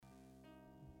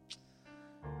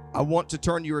I want to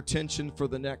turn your attention for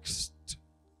the next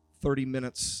 30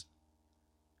 minutes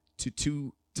to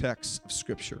two texts of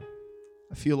Scripture.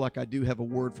 I feel like I do have a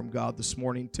word from God this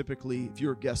morning. Typically, if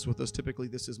you're a guest with us, typically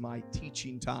this is my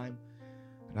teaching time,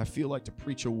 and I feel like to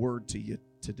preach a word to you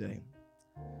today.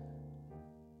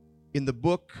 In the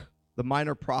book, the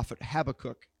minor prophet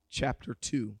Habakkuk, chapter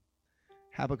 2,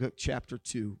 Habakkuk chapter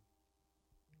 2,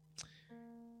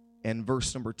 and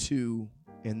verse number 2,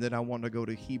 and then I want to go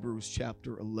to Hebrews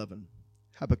chapter 11.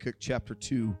 Habakkuk chapter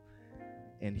 2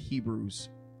 and Hebrews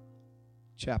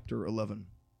chapter 11.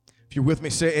 If you're with me,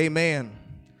 say amen.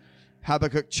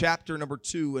 Habakkuk chapter number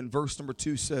 2 and verse number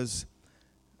 2 says,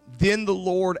 "Then the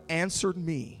Lord answered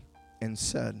me and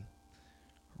said,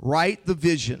 Write the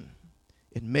vision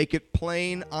and make it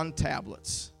plain on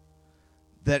tablets,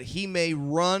 that he may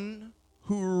run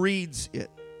who reads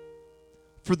it.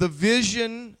 For the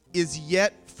vision is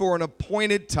yet for an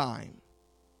appointed time,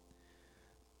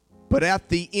 but at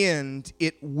the end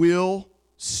it will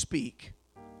speak,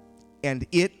 and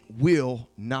it will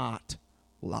not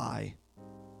lie.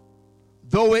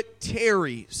 Though it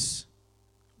tarries,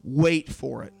 wait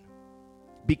for it,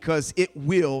 because it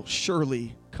will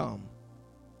surely come.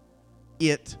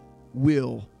 It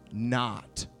will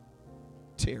not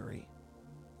tarry."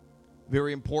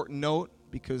 Very important note,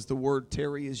 because the word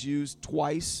tarry is used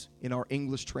twice in our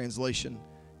English translation.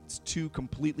 It's two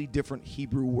completely different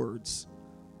Hebrew words.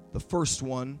 The first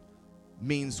one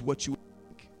means what you would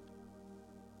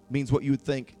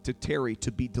think, to tarry,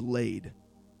 to be delayed.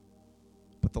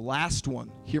 But the last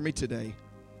one, hear me today,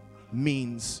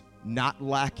 means not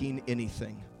lacking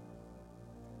anything.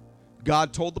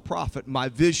 God told the prophet, my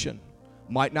vision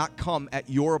might not come at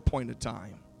your appointed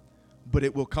time, but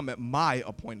it will come at my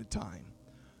appointed time.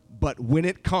 But when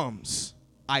it comes,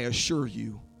 I assure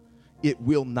you, it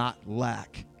will not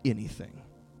lack anything.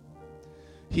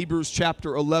 Hebrews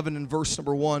chapter 11 and verse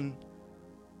number 1,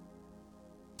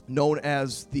 known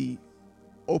as the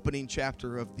opening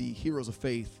chapter of the Heroes of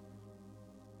Faith.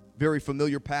 Very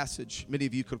familiar passage. Many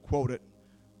of you could quote it.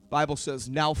 The Bible says,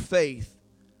 "Now faith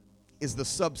is the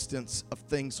substance of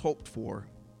things hoped for,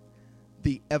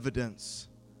 the evidence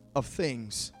of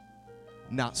things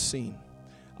not seen."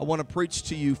 I want to preach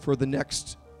to you for the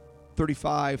next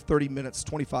 35, 30 minutes,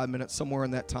 25 minutes, somewhere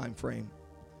in that time frame,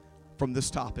 from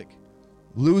this topic: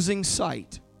 losing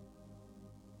sight,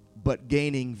 but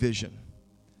gaining vision.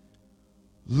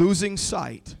 Losing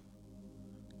sight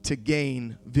to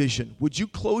gain vision. Would you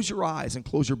close your eyes and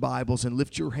close your Bibles and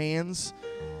lift your hands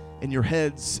and your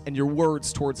heads and your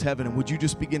words towards heaven, and would you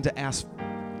just begin to ask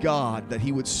God that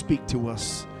He would speak to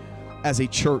us as a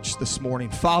church this morning.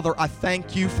 Father, I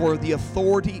thank you for the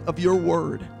authority of your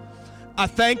word. I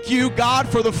thank you, God,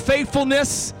 for the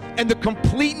faithfulness and the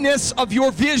completeness of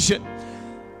your vision,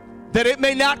 that it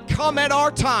may not come at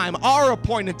our time, our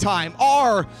appointed time,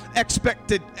 our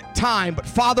expected time, but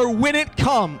Father, when it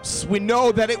comes, we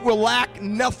know that it will lack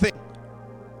nothing.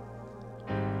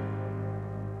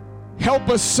 Help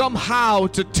us somehow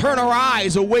to turn our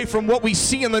eyes away from what we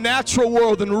see in the natural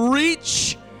world and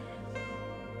reach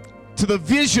to the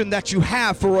vision that you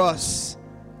have for us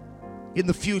in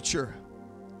the future.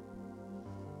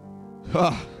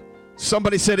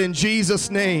 Somebody said, in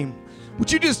Jesus' name.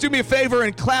 Would you just do me a favor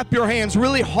and clap your hands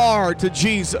really hard to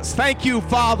Jesus? Thank you,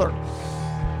 Father.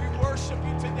 We worship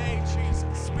you today,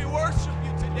 Jesus. We worship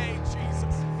you today,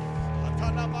 Jesus.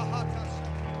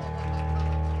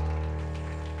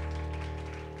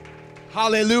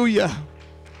 Hallelujah.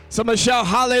 Somebody shout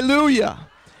hallelujah.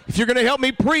 If you're going to help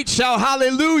me preach, shout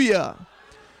hallelujah.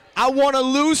 I want to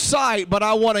lose sight, but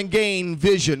I want to gain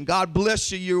vision. God bless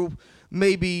you. You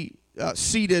may be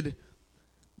seated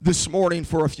this morning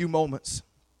for a few moments.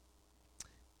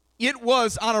 It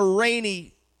was on a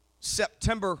rainy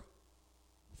September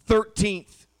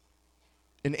 13th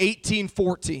in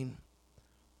 1814.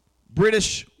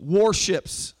 British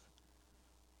warships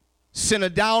sent a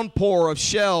downpour of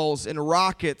shells and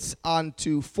rockets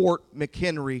onto Fort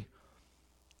McHenry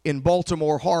in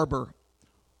Baltimore Harbor,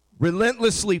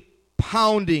 relentlessly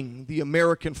pounding the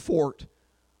American fort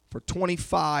for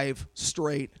 25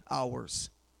 straight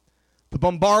hours. The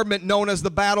bombardment, known as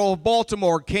the Battle of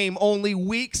Baltimore, came only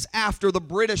weeks after the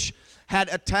British had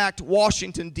attacked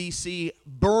Washington, D.C.,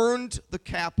 burned the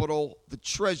Capitol, the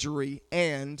Treasury,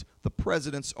 and the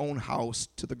President's own house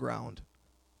to the ground.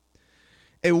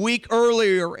 A week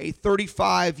earlier, a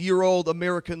 35-year-old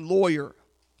American lawyer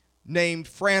named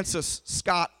Francis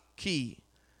Scott Key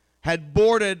had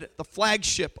boarded the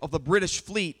flagship of the British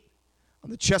fleet on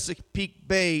the Chesapeake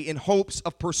Bay in hopes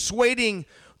of persuading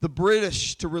the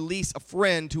British to release a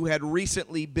friend who had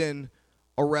recently been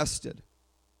arrested.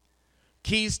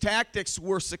 Key's tactics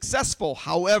were successful.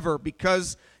 However,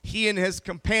 because he and his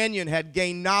companion had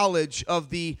gained knowledge of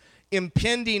the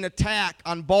impending attack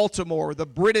on Baltimore, the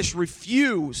British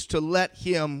refused to let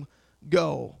him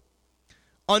go.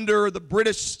 Under the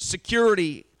British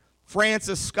security,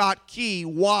 Francis Scott Key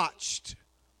watched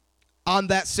on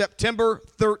that September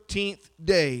 13th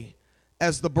day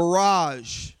as the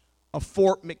barrage of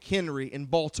Fort McHenry in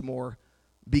Baltimore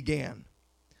began.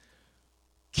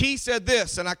 Key said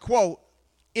this, and I quote,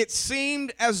 "It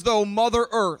seemed as though Mother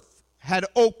Earth had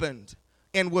opened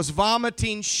and was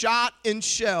vomiting shot and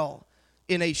shell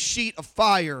in a sheet of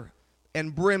fire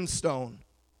and brimstone,"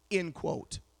 end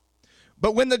quote.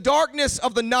 But when the darkness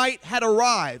of the night had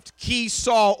arrived, Key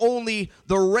saw only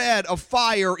the red of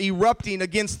fire erupting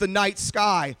against the night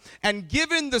sky. And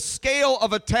given the scale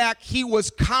of attack, he was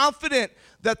confident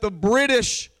that the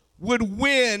British would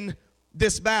win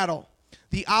this battle.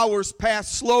 The hours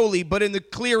passed slowly, but in the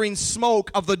clearing smoke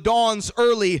of the dawn's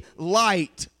early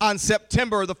light on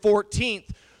September the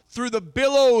 14th, through the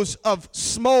billows of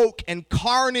smoke and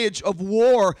carnage of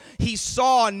war, he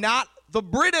saw not the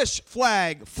British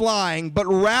flag flying, but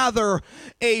rather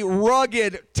a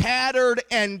rugged, tattered,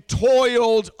 and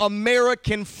toiled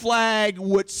American flag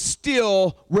which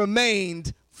still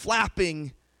remained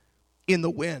flapping in the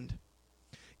wind.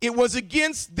 It was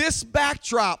against this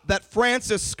backdrop that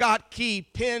Francis Scott Key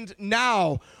penned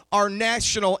now our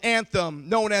national anthem,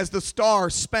 known as the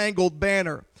Star-Spangled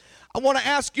Banner. I want to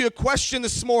ask you a question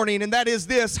this morning, and that is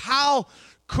this: how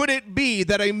could it be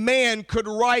that a man could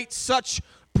write such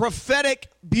prophetic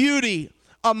beauty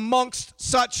amongst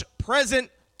such present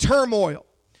turmoil?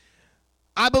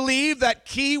 I believe that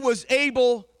Key was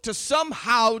able to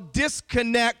somehow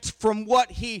disconnect from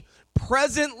what he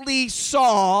presently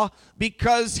saw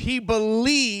because he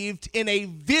believed in a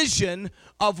vision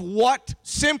of what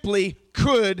simply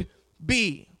could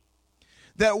be.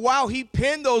 That while he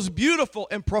penned those beautiful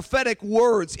and prophetic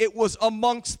words, it was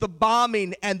amongst the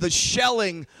bombing and the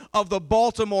shelling of the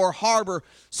Baltimore harbor.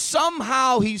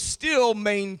 Somehow he still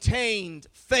maintained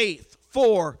faith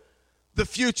for the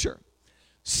future.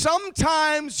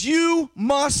 Sometimes you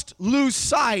must lose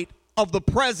sight of the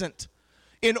present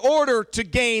in order to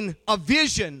gain a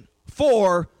vision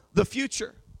for the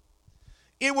future.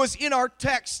 It was in our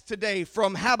text today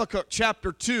from Habakkuk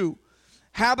chapter 2.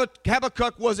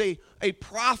 Habakkuk was a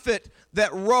prophet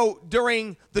that wrote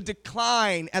during the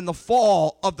decline and the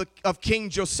fall of King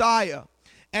Josiah.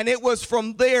 And it was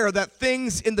from there that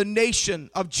things in the nation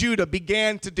of Judah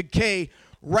began to decay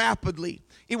rapidly.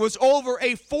 It was over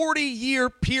a 40-year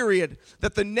period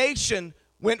that the nation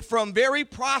went from very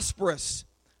prosperous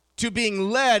to being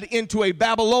led into a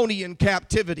Babylonian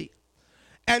captivity.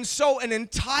 And so an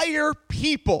entire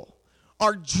people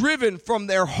are driven from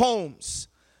their homes.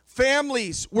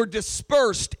 Families were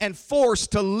dispersed and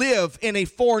forced to live in a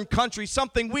foreign country,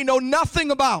 something we know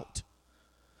nothing about.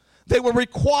 They were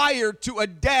required to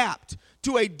adapt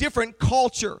to a different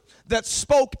culture that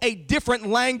spoke a different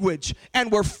language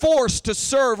and were forced to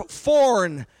serve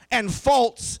foreign and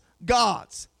false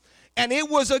gods. And it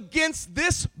was against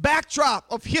this backdrop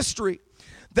of history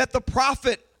that the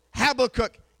prophet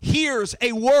Habakkuk hears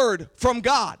a word from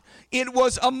God. It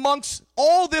was amongst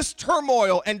all this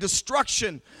turmoil and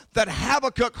destruction that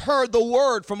Habakkuk heard the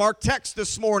word from our text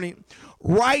this morning.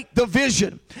 Write the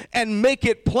vision and make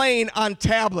it plain on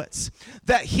tablets,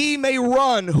 that he may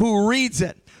run who reads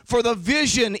it. For the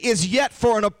vision is yet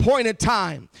for an appointed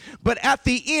time, but at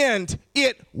the end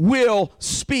it will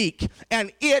speak,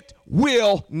 and it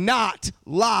will not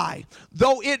lie.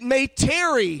 Though it may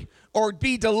tarry or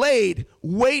be delayed,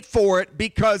 wait for it,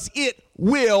 because it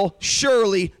will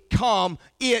surely come.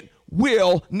 It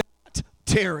will not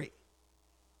tarry.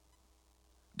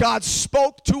 God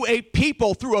spoke to a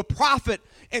people through a prophet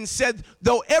and said,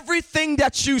 though everything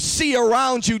that you see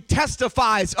around you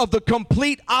testifies of the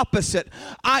complete opposite,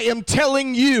 I am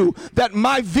telling you that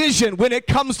my vision, when it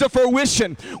comes to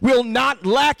fruition, will not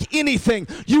lack anything.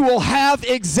 You will have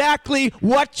exactly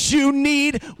what you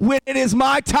need when it is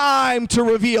my time to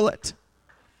reveal it.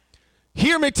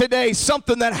 Hear me today,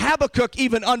 something that Habakkuk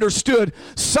even understood.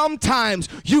 Sometimes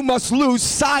you must lose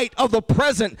sight of the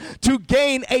present to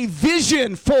gain a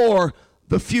vision for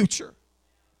the future.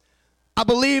 I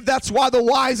believe that's why the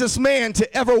wisest man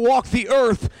to ever walk the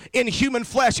earth in human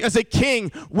flesh as a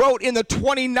king wrote in the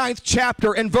 29th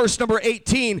chapter and verse number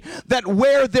 18 that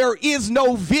where there is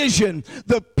no vision,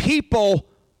 the people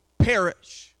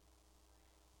perish.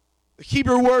 The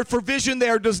Hebrew word for vision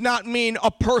there does not mean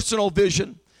a personal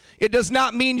vision. It does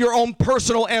not mean your own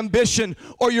personal ambition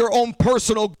or your own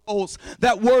personal goals.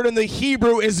 That word in the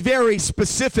Hebrew is very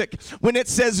specific. When it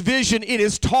says vision, it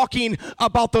is talking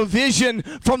about the vision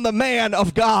from the man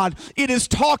of God. It is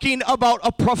talking about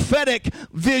a prophetic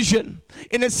vision.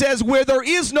 And it says, where there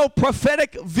is no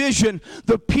prophetic vision,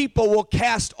 the people will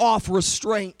cast off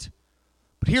restraint.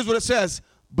 But here's what it says,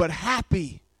 but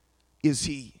happy is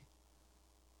he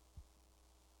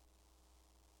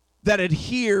that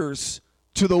adheres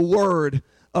to the word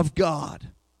of God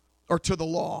or to the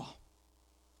law.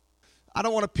 I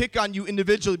don't want to pick on you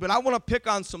individually, but I want to pick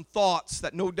on some thoughts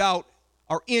that no doubt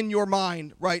are in your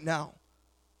mind right now.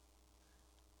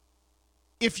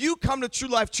 If you come to True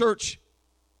Life Church,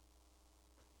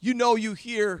 you know you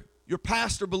hear your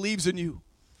pastor believes in you.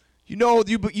 You know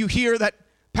you hear that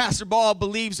Pastor Ball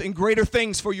believes in greater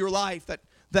things for your life,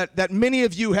 that many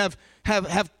of you have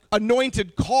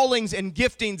anointed callings and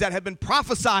giftings that have been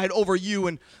prophesied over you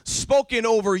and spoken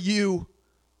over you.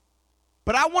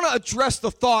 But I want to address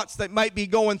the thoughts that might be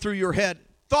going through your head.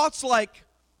 Thoughts like,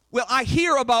 well, I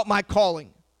hear about my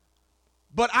calling,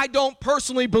 but I don't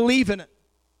personally believe in it.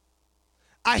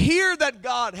 I hear that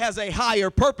God has a higher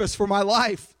purpose for my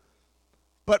life,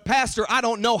 but Pastor, I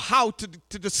don't know how to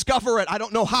discover it. I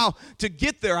don't know how to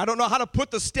get there. I don't know how to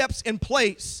put the steps in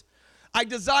place. I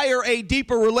desire a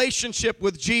deeper relationship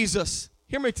with Jesus.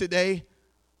 Hear me today,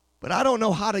 but I don't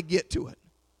know how to get to it.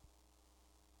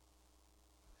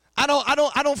 I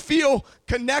don't feel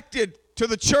connected to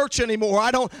the church anymore.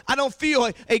 I don't feel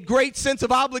a great sense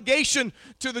of obligation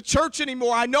to the church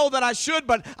anymore. I know that I should,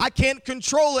 but I can't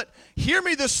control it. Hear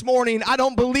me this morning. I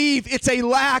don't believe it's a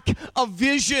lack of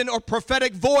vision or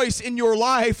prophetic voice in your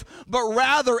life, but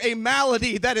rather a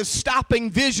malady that is stopping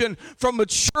vision from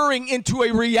maturing into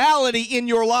a reality in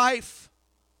your life.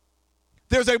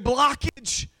 There's a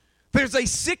blockage. There's a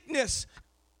sickness.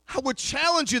 I would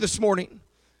challenge you this morning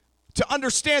to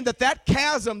understand that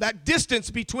chasm, that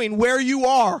distance between where you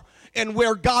are and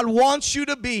where God wants you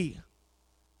to be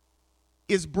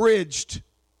is bridged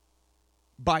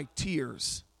by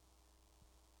tears.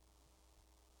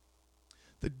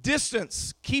 The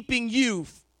distance keeping you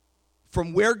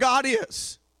from where God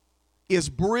is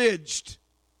bridged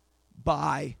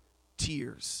by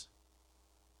tears.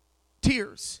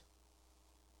 Tears.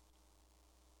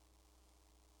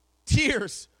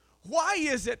 Tears. Why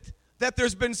is it that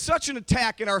there's been such an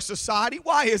attack in our society?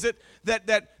 Why is it that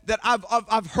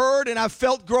I've heard and I've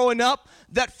felt growing up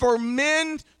that for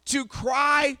men to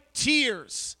cry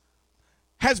tears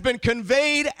has been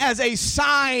conveyed as a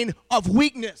sign of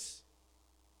weakness?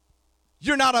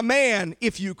 You're not a man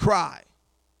if you cry.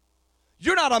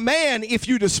 You're not a man if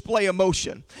you display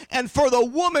emotion. And for the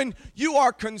woman, you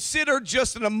are considered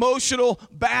just an emotional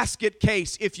basket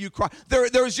case if you cry.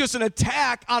 There's just an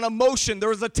attack on emotion.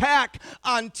 There's an attack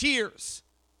on tears.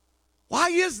 Why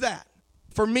is that?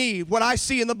 For me, what I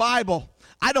see in the Bible,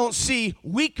 I don't see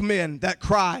weak men that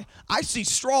cry. I see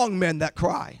strong men that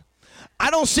cry.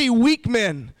 I don't see weak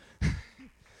men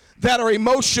that are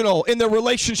emotional in their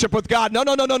relationship with God. No.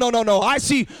 I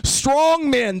see strong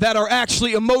men that are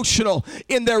actually emotional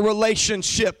in their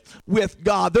relationship with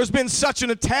God. There's been such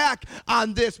an attack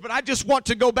on this, but I just want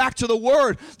to go back to the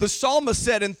word. The psalmist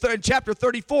said in chapter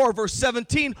 34, verse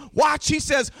 17, watch, he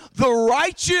says, the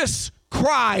righteous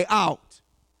cry out.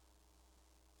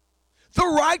 The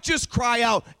righteous cry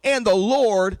out, and the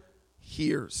Lord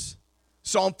hears.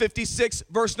 Psalm 56,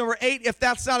 verse number 8, if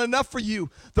that's not enough for you,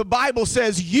 the Bible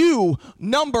says, you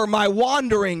number my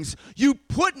wanderings. You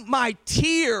put my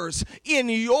tears in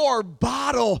your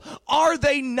bottle. Are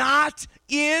they not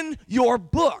in your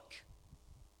book?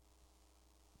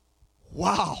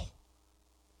 Wow.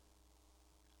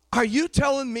 Are you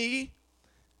telling me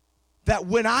that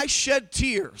when I shed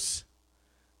tears,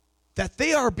 that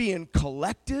they are being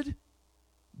collected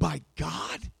by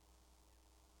God?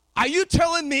 Are you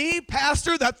telling me,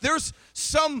 Pastor, that there's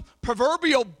some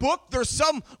proverbial book, there's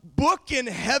some book in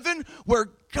heaven where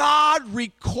God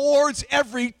records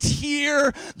every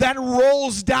tear that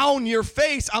rolls down your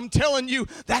face? I'm telling you,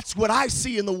 that's what I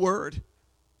see in the Word.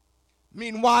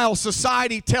 Meanwhile,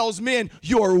 society tells men,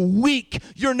 you're weak,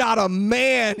 you're not a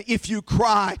man if you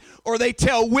cry. Or they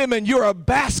tell women, you're a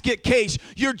basket case,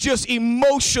 you're just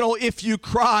emotional if you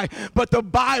cry. But the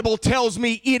Bible tells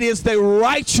me it is the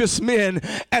righteous men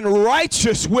and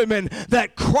righteous women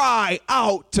that cry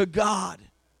out to God.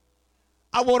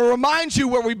 I want to remind you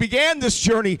where we began this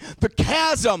journey, the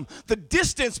chasm, the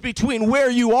distance between where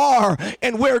you are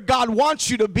and where God wants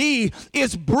you to be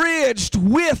is bridged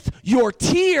with your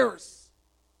tears.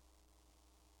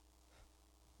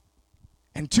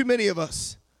 And too many of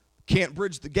us can't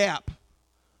bridge the gap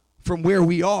from where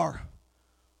we are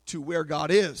to where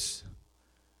God is,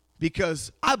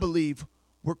 because I believe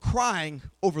we're crying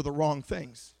over the wrong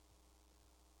things.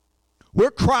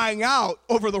 We're crying out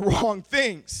over the wrong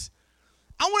things.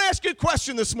 I want to ask you a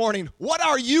question this morning. What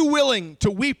are you willing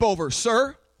to weep over,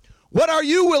 sir? What are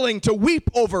you willing to weep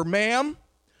over, ma'am?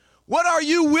 What are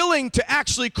you willing to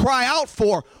actually cry out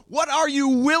for? What are you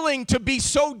willing to be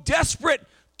so desperate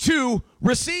to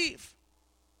receive?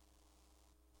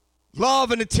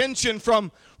 Love and attention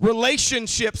from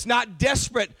relationships, not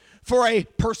desperate for a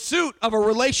pursuit of a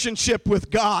relationship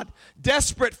with God,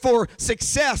 desperate for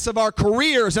success of our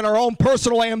careers and our own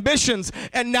personal ambitions,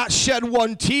 and not shed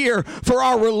one tear for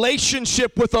our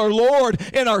relationship with our Lord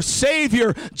and our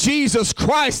Savior, Jesus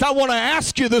Christ. I want to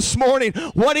ask you this morning,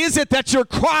 what is it that you're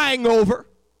crying over?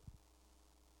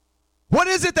 What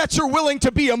is it that you're willing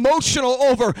to be emotional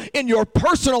over in your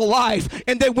personal life,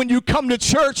 and then when you come to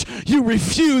church, you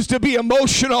refuse to be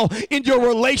emotional in your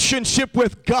relationship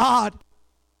with God?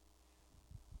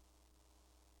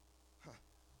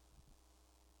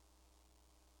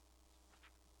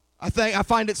 I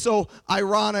find it so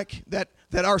ironic that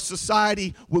our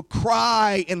society will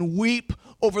cry and weep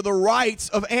over the rights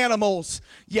of animals,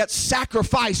 yet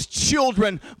sacrifice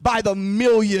children by the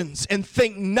millions and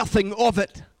think nothing of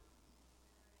it.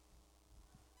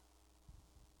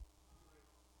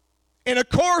 And of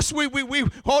course, we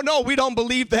don't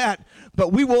believe that.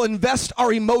 But we will invest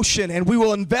our emotion and we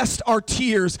will invest our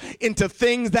tears into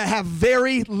things that have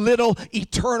very little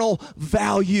eternal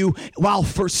value, while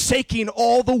forsaking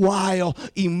all the while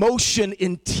emotion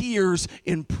and tears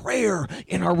in prayer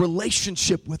in our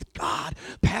relationship with God.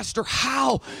 Pastor,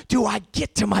 how do I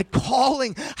get to my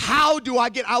calling? How do I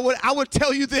get? I would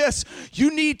tell you this.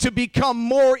 You need to become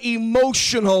more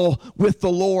emotional with the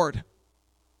Lord.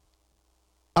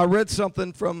 I read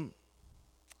something from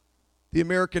the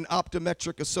American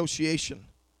Optometric Association.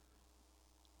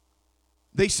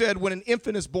 They said when an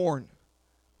infant is born,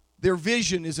 their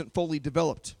vision isn't fully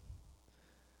developed.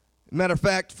 Matter of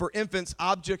fact, for infants,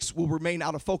 objects will remain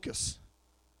out of focus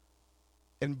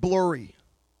and blurry.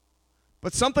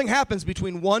 But something happens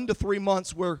between 1 to 3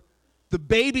 months where the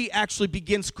baby actually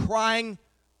begins crying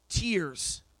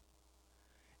tears.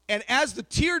 And as the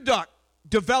tear duct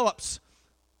develops,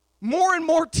 more and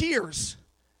more tears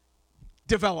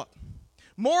develop.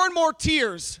 More and more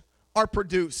tears are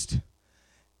produced.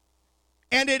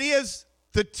 And it is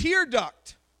the tear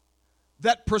duct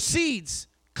that precedes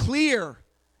clear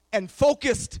and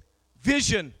focused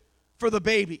vision for the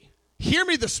baby. Hear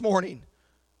me this morning.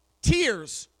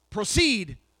 Tears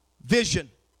precede vision.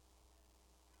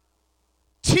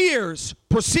 Tears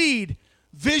precede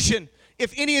vision.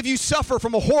 If any of you suffer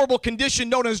from a horrible condition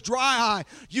known as dry eye,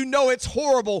 you know it's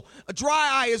horrible. A dry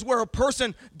eye is where a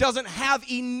person doesn't have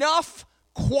enough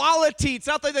quality. It's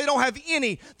not that they don't have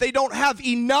any. They don't have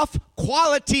enough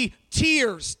quality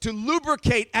tears to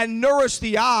lubricate and nourish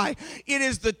the eye. It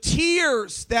is the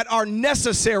tears that are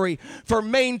necessary for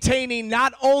maintaining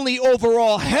not only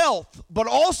overall health, but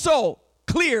also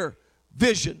clear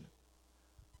vision.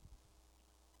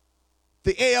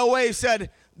 The AOA said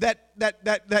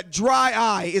that dry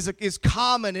eye is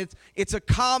common. It's a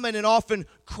common and often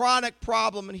chronic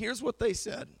problem. And here's what they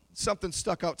said. Something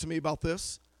stuck out to me about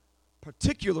this,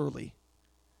 particularly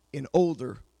in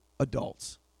older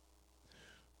adults.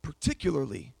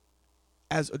 Particularly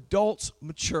as adults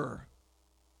mature,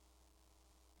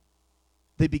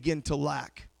 they begin to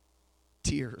lack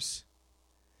tears.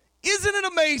 Isn't it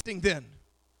amazing then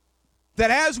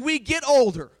that as we get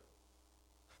older,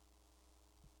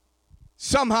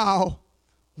 somehow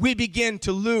we begin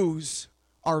to lose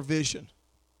our vision?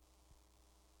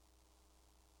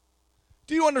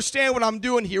 Do you understand what I'm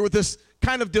doing here with this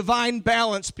kind of divine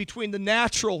balance between the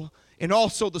natural and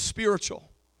also the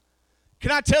spiritual? Can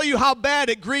I tell you how bad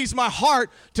it grieves my heart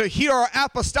to hear our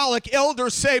apostolic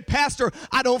elders say, Pastor,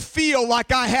 I don't feel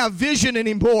like I have vision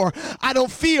anymore. I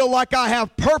don't feel like I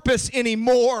have purpose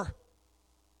anymore.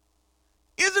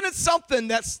 Isn't it something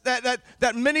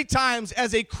that many times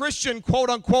as a Christian, quote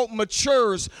unquote,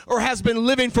 matures or has been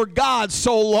living for God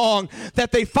so long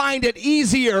that they find it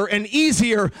easier and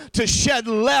easier to shed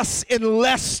less and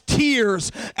less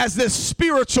tears as this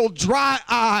spiritual dry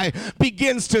eye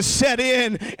begins to set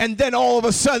in, and then all of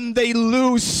a sudden they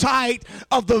lose sight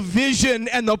of the vision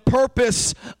and the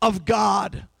purpose of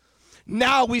God.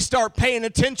 Now we start paying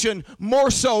attention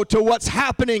more so to what's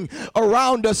happening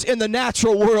around us in the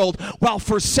natural world, while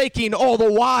forsaking all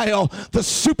the while the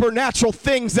supernatural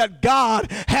things that God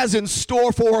has in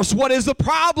store for us. What is the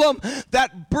problem?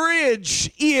 That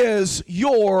bridge is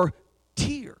your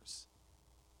tears.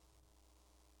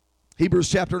 Hebrews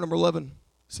chapter number 11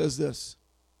 says this.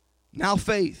 Now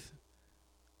faith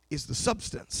is the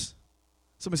substance.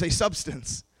 Somebody say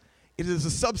substance. It is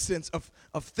the substance of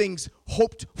things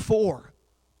hoped for.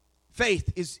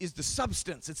 Faith is the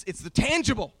substance. It's the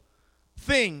tangible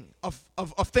thing of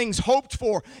things hoped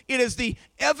for. It is the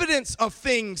evidence of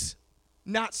things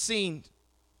not seen.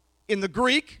 In the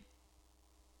Greek,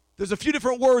 there's a few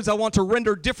different words I want to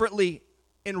render differently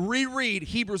and reread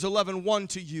Hebrews 11:1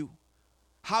 to you.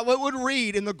 How it would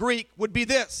read in the Greek would be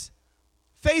this: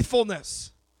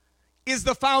 faithfulness is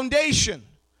the foundation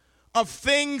of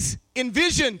things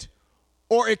envisioned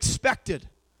or expected.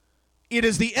 It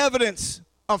is the evidence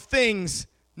of things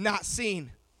not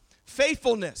seen.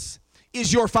 Faithfulness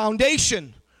is your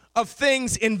foundation of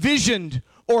things envisioned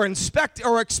or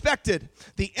expected.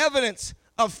 The evidence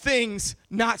of things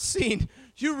not seen.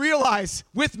 You realize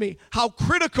with me how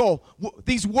critical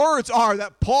these words are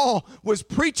that Paul was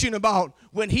preaching about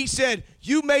when he said,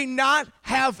 you may not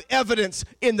have evidence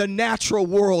in the natural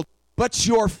world, but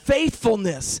your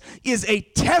faithfulness is a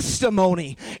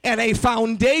testimony and a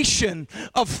foundation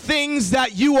of things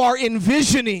that you are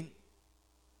envisioning.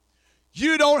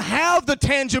 You don't have the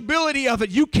tangibility of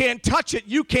it. You can't touch it.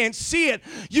 You can't see it.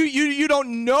 You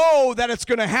don't know that it's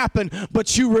going to happen,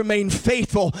 but you remain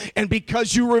faithful. And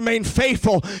because you remain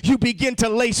faithful, you begin to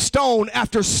lay stone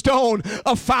after stone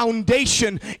of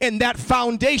foundation. And that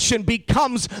foundation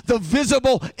becomes the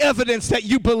visible evidence that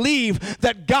you believe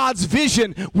that God's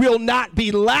vision will not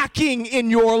be lacking in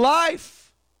your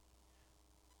life.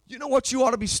 You know what you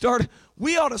ought to be starting?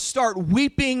 We ought to start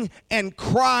weeping and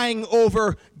crying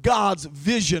over God's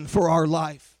vision for our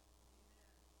life.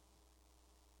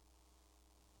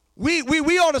 We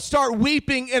ought to start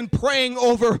weeping and praying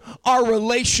over our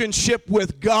relationship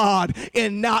with God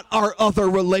and not our other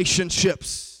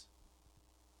relationships.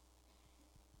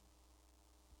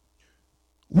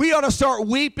 We ought to start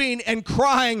weeping and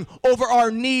crying over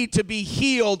our need to be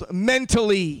healed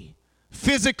mentally,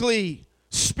 physically,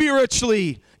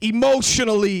 spiritually,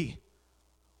 emotionally.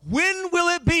 When will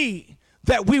it be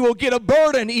that we will get a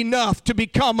burden enough to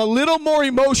become a little more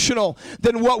emotional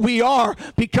than what we are?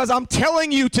 Because I'm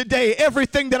telling you today,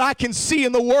 everything that I can see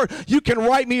in the Word, you can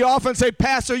write me off and say,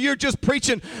 Pastor, you're just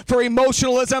preaching for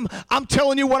emotionalism. I'm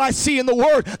telling you what I see in the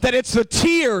Word, that it's the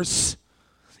tears.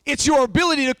 It's your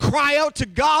ability to cry out to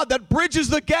God that bridges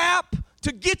the gap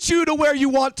to get you to where you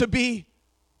want to be.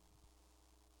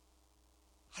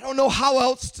 I don't know how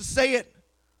else to say it,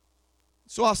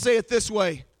 so I'll say it this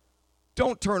way.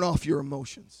 Don't turn off your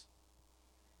emotions.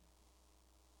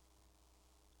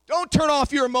 Don't turn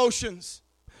off your emotions.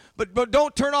 But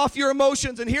don't turn off your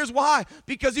emotions. And here's why.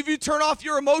 Because if you turn off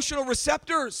your emotional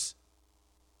receptors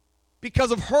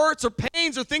because of hurts or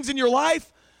pains or things in your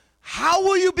life, how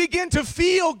will you begin to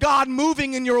feel God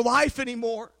moving in your life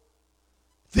anymore?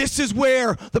 This is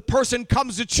where the person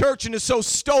comes to church and is so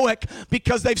stoic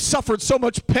because they've suffered so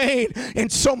much pain and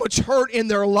so much hurt in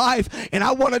their life. And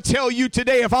I want to tell you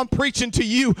today, if I'm preaching to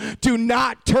you, do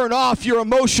not turn off your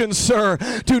emotions, sir.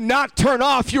 Do not turn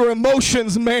off your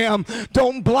emotions, ma'am.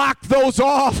 Don't block those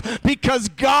off, because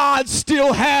God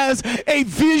still has a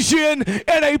vision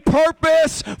and a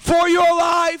purpose for your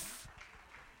life.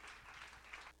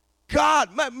 God,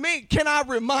 can I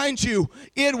remind you,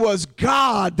 it was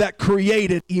God that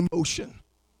created emotion.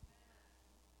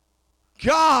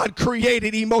 God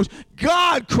created emotion.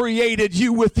 God created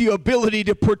you with the ability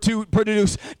to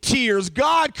produce tears.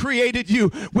 God created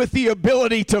you with the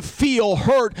ability to feel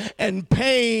hurt and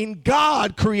pain.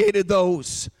 God created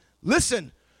those.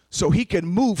 Listen, so He can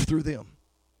move through them.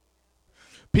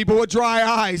 People with dry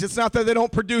eyes, it's not that they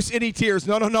don't produce any tears.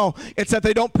 No. It's that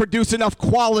they don't produce enough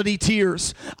quality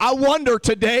tears. I wonder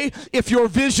today if your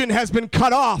vision has been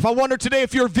cut off. I wonder today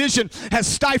if your vision has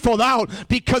stifled out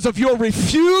because of your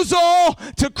refusal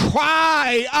to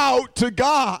cry out to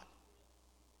God.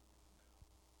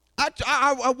 I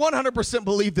 100%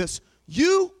 believe this.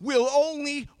 You will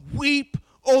only weep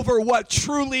over what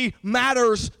truly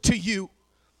matters to you.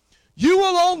 You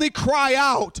will only cry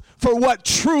out for what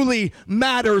truly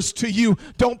matters to you.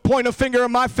 Don't point a finger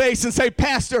in my face and say,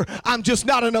 Pastor, I'm just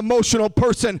not an emotional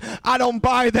person. I don't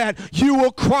buy that. You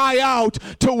will cry out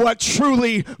to what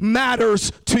truly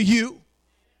matters to you.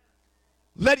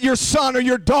 Let your son or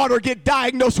your daughter get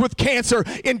diagnosed with cancer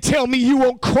and tell me you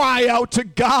won't cry out to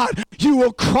God. You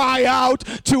will cry out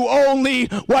to only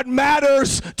what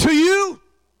matters to you.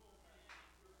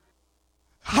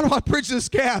 How do I bridge this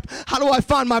gap? How do I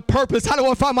find my purpose? How do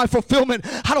I find my fulfillment?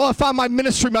 How do I find my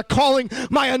ministry, my calling,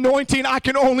 my anointing? I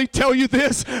can only tell you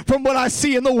this from what I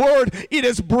see in the Word. It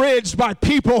is bridged by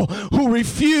people who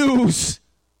refuse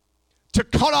to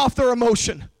cut off their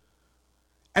emotion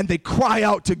And they cry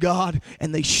out to God,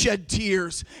 and they shed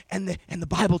tears. And the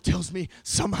Bible tells me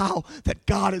somehow that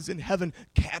God is in heaven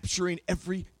capturing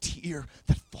every tear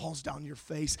that falls down your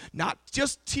face. Not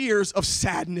just tears of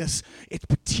sadness, it's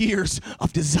tears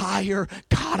of desire.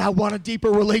 God, I want a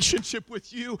deeper relationship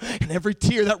with you. And every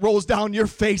tear that rolls down your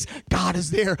face, God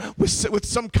is there with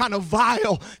some kind of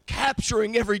vial,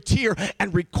 capturing every tear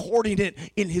and recording it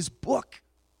in his book.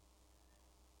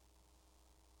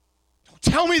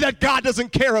 Tell me that God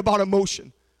doesn't care about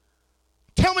emotion.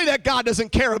 Tell me that God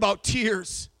doesn't care about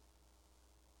tears.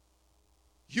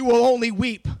 You will only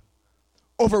weep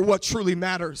over what truly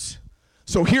matters.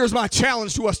 So here's my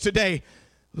challenge to us today.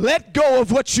 Let go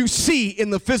of what you see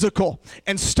in the physical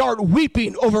and start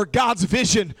weeping over God's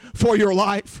vision for your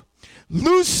life.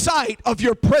 Lose sight of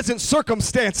your present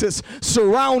circumstances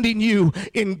surrounding you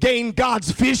and gain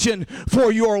God's vision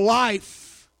for your life.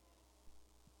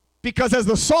 Because as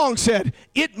the song said,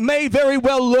 it may very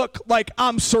well look like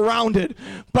I'm surrounded.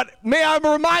 But may I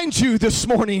remind you this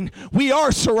morning, we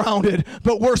are surrounded,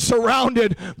 but we're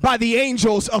surrounded by the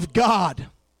angels of God.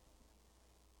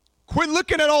 Quit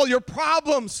looking at all your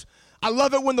problems. I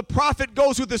love it when the prophet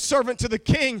goes with his servant to the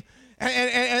king.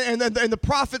 And the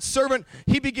prophet's servant,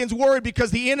 he begins worried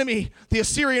because the enemy, the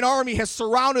Assyrian army, has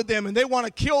surrounded them and they want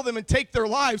to kill them and take their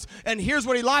lives. And here's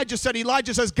what Elijah said.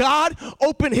 Elijah says, God,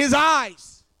 open his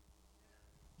eyes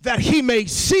that he may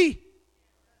see.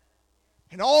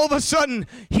 And all of a sudden,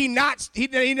 he not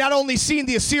only seen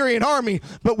the Assyrian army,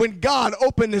 but when God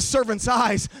opened his servant's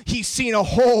eyes, he's seen a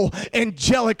whole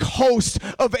angelic host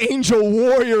of angel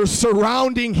warriors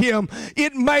surrounding him.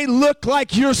 It may look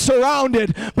like you're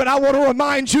surrounded, but I want to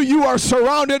remind you, you are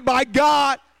surrounded by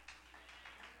God.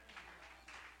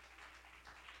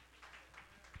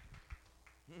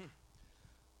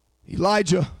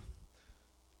 Elijah,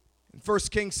 1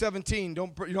 Kings 17, you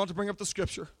don't have to bring up the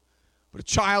scripture, but a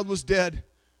child was dead,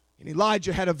 and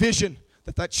Elijah had a vision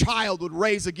that child would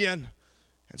raise again.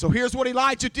 And so here's what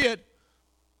Elijah did.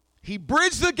 He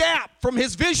bridged the gap from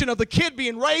his vision of the kid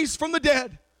being raised from the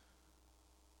dead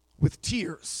with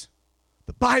tears.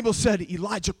 The Bible said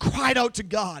Elijah cried out to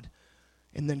God,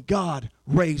 and then God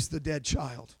raised the dead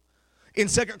child. In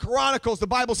 2 Chronicles, the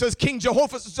Bible says King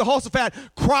Jehoshaphat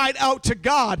cried out to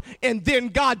God, and then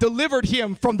God delivered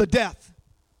him from the death.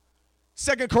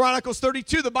 2 Chronicles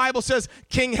 32, the Bible says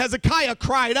King Hezekiah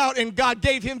cried out, and God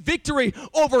gave him victory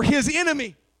over his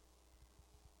enemy.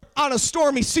 On a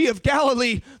stormy Sea of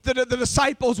Galilee, the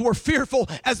disciples were fearful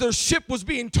as their ship was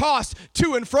being tossed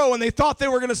to and fro, and they thought they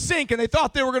were going to sink, and they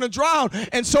thought they were going to drown.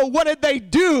 And so what did they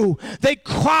do? They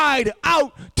cried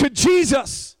out to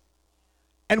Jesus.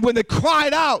 And when they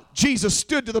cried out, Jesus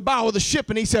stood to the bow of the ship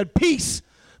and he said, "Peace,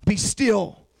 be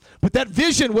still." But that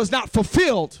vision was not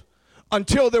fulfilled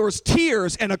until there was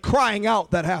tears and a crying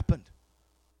out that happened.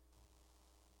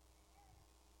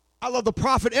 I love the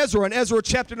prophet Ezra in Ezra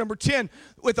chapter number 10.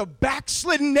 With a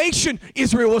backslidden nation,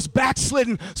 Israel was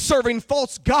backslidden, serving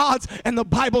false gods. And the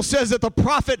Bible says that the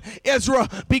prophet Ezra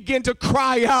began to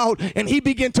cry out, and he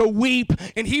began to weep,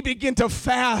 and he began to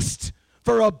fast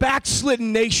for a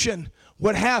backslidden nation.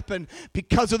 What happened?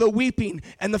 Because of the weeping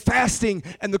and the fasting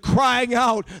and the crying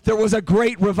out, there was a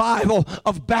great revival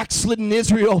of backslidden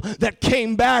Israel that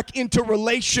came back into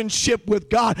relationship with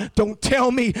God. Don't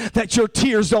tell me that your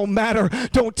tears don't matter.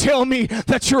 Don't tell me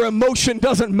that your emotion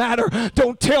doesn't matter.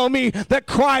 Don't tell me that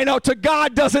crying out to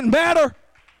God doesn't matter.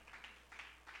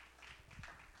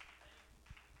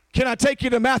 Can I take you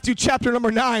to Matthew chapter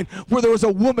number 9, where there was a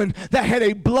woman that had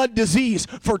a blood disease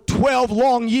for 12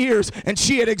 long years, and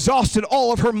she had exhausted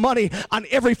all of her money on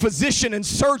every physician and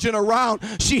surgeon around.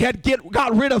 She had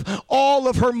got rid of all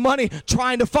of her money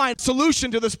trying to find a solution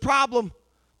to this problem.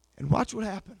 And watch what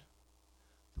happened.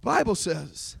 The Bible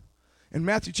says in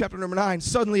Matthew chapter number 9,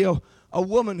 suddenly a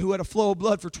woman who had a flow of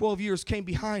blood for 12 years came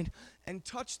behind and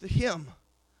touched the hem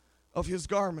of his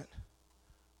garment.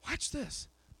 Watch this.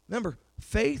 Remember,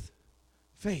 faith.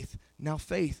 Now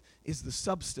faith is the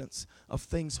substance of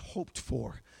things hoped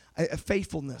for.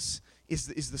 Faithfulness is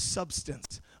the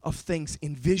substance of things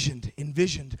envisioned.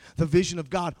 The vision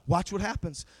of God. Watch what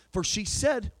happens. For she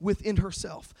said within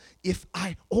herself, "If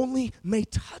I only may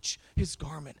touch his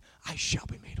garment, I shall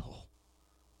be made whole."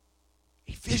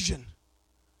 A vision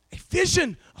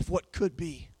of what could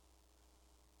be.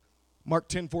 Mark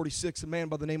 10:46, a man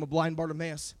by the name of blind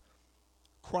Bartimaeus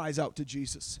cries out to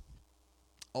Jesus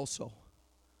also,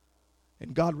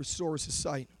 and God restores his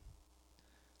sight.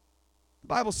 The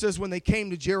Bible says when they came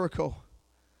to Jericho,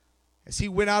 as he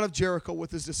went out of Jericho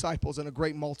with his disciples and a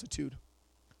great multitude,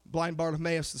 blind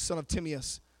Bartimaeus, the son of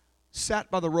Timaeus, sat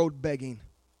by the road begging.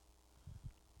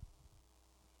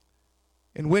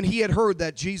 And when he had heard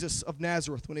that Jesus of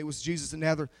Nazareth, when it was Jesus of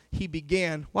Nazareth, he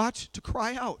began, watch, to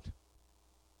cry out.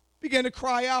 Began to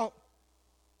cry out,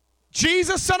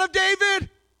 Jesus, Son of David,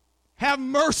 have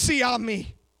mercy on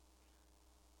me.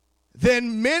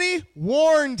 Then many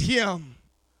warned him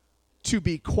to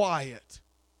be quiet.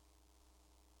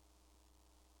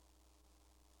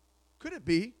 Could it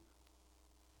be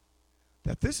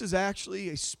that this is actually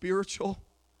a spiritual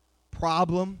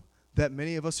problem that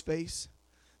many of us face?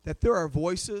 That there are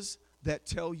voices that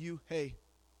tell you, hey,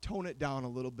 tone it down a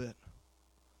little bit.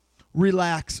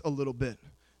 Relax a little bit.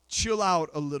 Chill out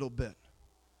a little bit.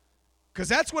 Because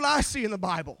that's what I see in the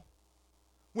Bible.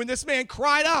 When this man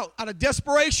cried out of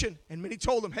desperation, and many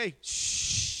told him, hey,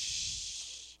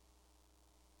 shh.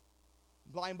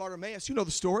 Blind Bartimaeus, you know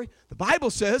the story. The Bible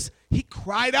says he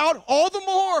cried out all the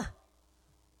more.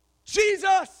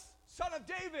 Jesus, Son of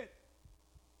David.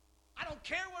 I don't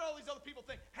care what all these other people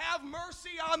think. Have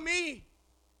mercy on me.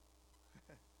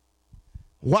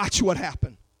 Watch what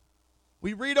happened.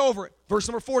 We read over it. Verse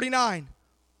number 49.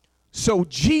 So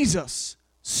Jesus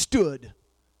stood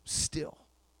still.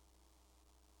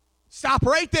 Stop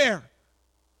right there.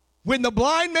 When the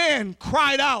blind man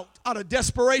cried out of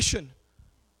desperation,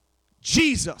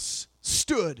 Jesus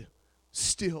stood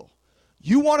still.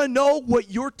 You want to know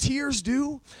what your tears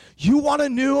do? You want to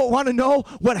know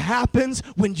what happens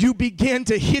when you begin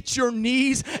to hit your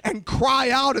knees and cry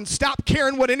out and stop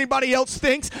caring what anybody else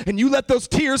thinks and you let those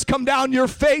tears come down your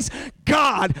face?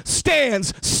 God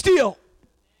stands still.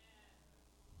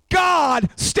 God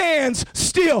stands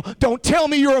still. Don't tell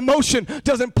me your emotion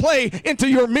doesn't play into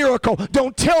your miracle.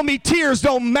 Don't tell me tears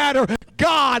don't matter.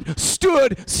 God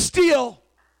stood still.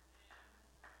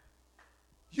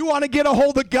 You want to get a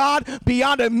hold of God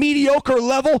beyond a mediocre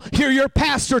level? Hear your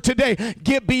pastor today.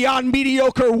 Get beyond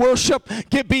mediocre worship.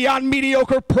 Get beyond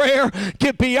mediocre prayer.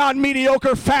 Get beyond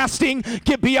mediocre fasting.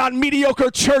 Get beyond mediocre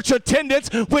church attendance.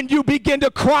 When you begin to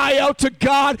cry out to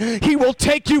God, He will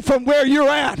take you from where you're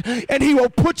at and He will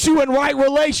put you in right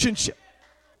relationship.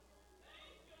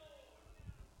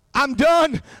 I'm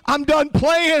done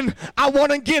playing. I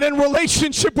want to get in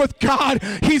relationship with God.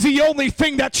 He's the only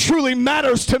thing that truly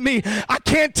matters to me. I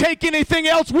can't take anything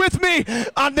else with me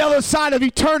on the other side of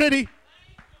eternity.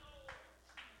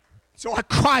 So I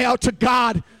cry out to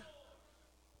God.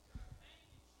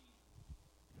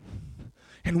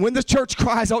 And when the church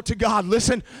cries out to God,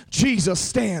 listen, Jesus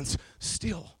stands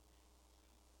still.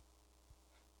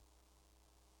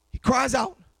 He cries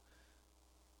out.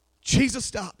 Jesus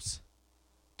stops.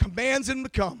 Commands him to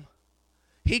come.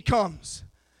 He comes.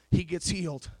 He gets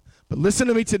healed. But listen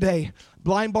to me today.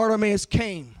 Blind Bartimaeus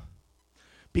came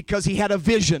because he had a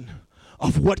vision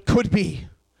of what could be,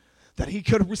 that he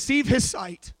could receive his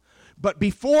sight. But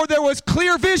before there was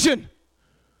clear vision,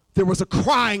 there was a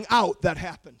crying out that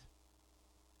happened.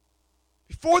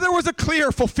 Before there was a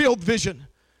clear, fulfilled vision,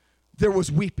 there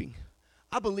was weeping.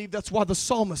 I believe that's why the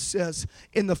psalmist says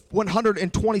in the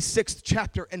 126th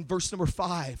chapter and verse number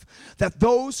 5, that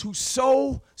those who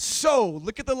sow,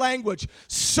 look at the language,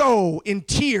 sow in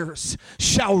tears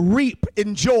shall reap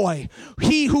in joy.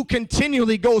 He who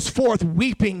continually goes forth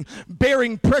weeping,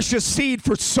 bearing precious seed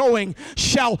for sowing,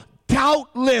 shall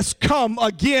doubtless come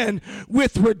again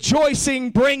with rejoicing,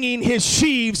 bringing his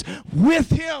sheaves with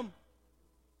him.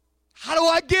 How do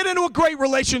I get into a great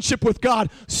relationship with God?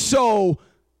 Sow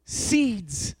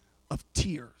seeds of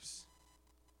tears.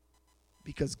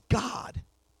 Because God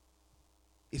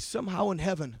is somehow in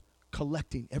heaven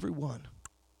collecting every one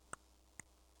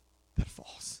that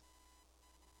falls.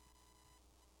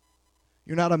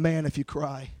 You're not a man if you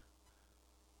cry.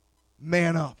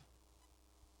 Man up.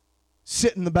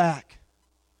 Sit in the back.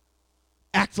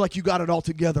 Act like you got it all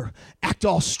together. Act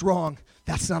all strong.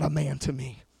 That's not a man to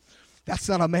me. That's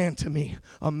not a man to me.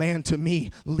 A man to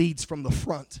me leads from the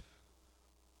front.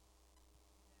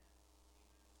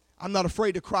 I'm not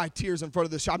afraid to cry tears in front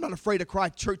of this. I'm not afraid to cry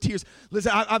tears.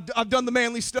 Listen, I've done the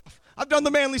manly stuff. I've done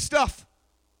the manly stuff.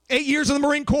 8 years in the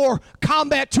Marine Corps,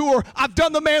 combat tour. I've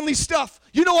done the manly stuff.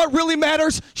 You know what really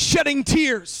matters? Shedding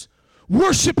tears.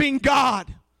 Worshiping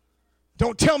God.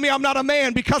 Don't tell me I'm not a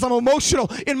man because I'm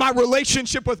emotional in my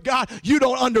relationship with God. You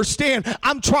don't understand.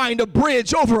 I'm trying to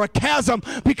bridge over a chasm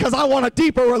because I want a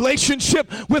deeper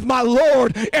relationship with my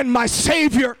Lord and my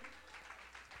Savior.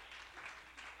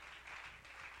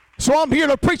 So I'm here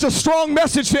to preach a strong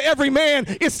message to every man.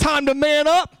 It's time to man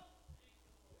up.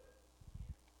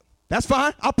 That's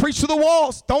fine. I'll preach to the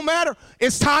walls. Don't matter.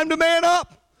 It's time to man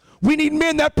up. We need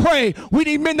men that pray. We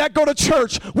need men that go to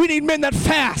church. We need men that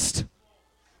fast.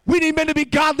 We need men to be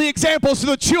godly examples to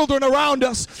the children around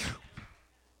us.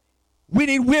 We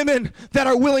need women that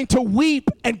are willing to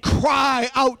weep and cry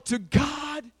out to God.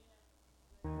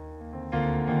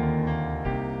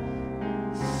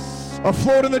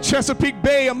 Afloat in the Chesapeake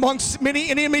Bay amongst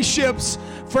many enemy ships,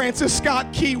 Francis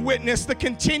Scott Key witnessed the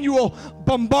continual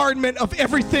bombardment of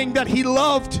everything that he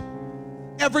loved,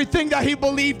 everything that he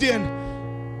believed in.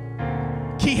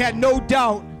 Key had no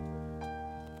doubt,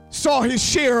 saw his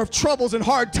share of troubles and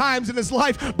hard times in his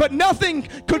life, but nothing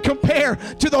could compare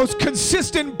to those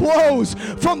consistent blows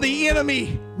from the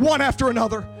enemy, one after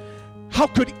another. How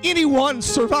could anyone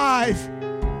survive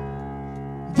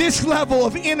this level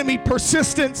of enemy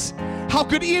persistence? How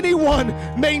could anyone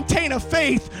maintain a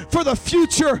faith for the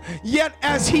future? Yet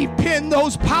as he penned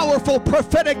those powerful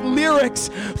prophetic lyrics,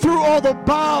 through all the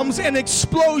bombs and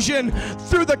explosion,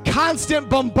 through the constant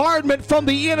bombardment from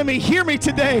the enemy, hear me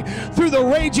today, through the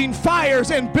raging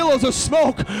fires and billows of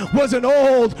smoke, was an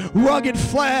old rugged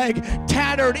flag,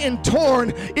 tattered and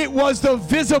torn. It was the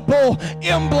visible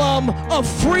emblem of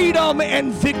freedom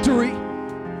and victory.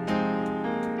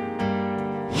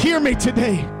 Hear me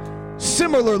today.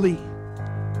 Similarly,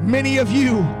 many of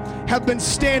you have been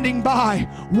standing by,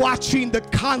 watching the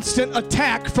constant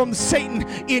attack from Satan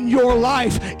in your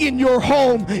life, in your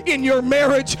home, in your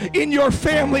marriage, in your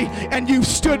family, and you've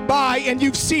stood by and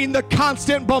you've seen the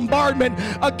constant bombardment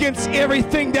against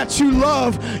everything that you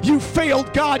love. You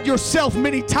failed God yourself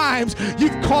many times.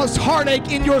 You've caused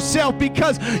heartache in yourself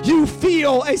because you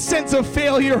feel a sense of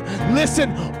failure.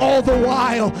 Listen, all the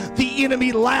while the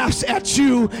enemy laughs at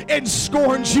you and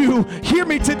scorns you. Hear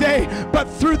me today, but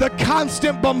through the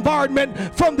constant bombardment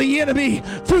from the enemy,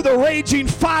 through the raging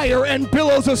fire and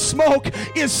billows of smoke,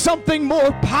 is something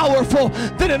more powerful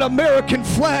than an American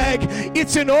flag.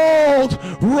 It's an old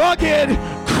rugged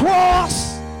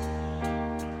cross.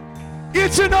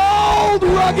 It's an old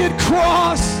rugged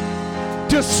cross.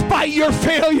 Despite your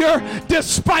failure,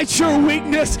 despite your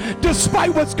weakness,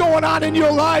 despite what's going on in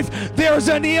your life, there's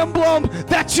an emblem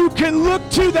that you can look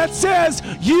to that says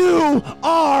you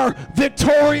are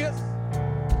victorious.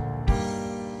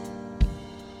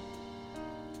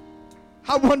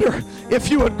 I wonder if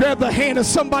you would grab the hand of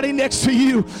somebody next to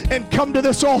you and come to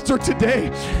this altar today.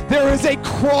 There is a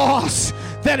cross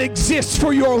that exists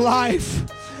for your life.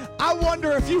 I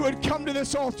wonder if you would come to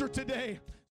this altar today.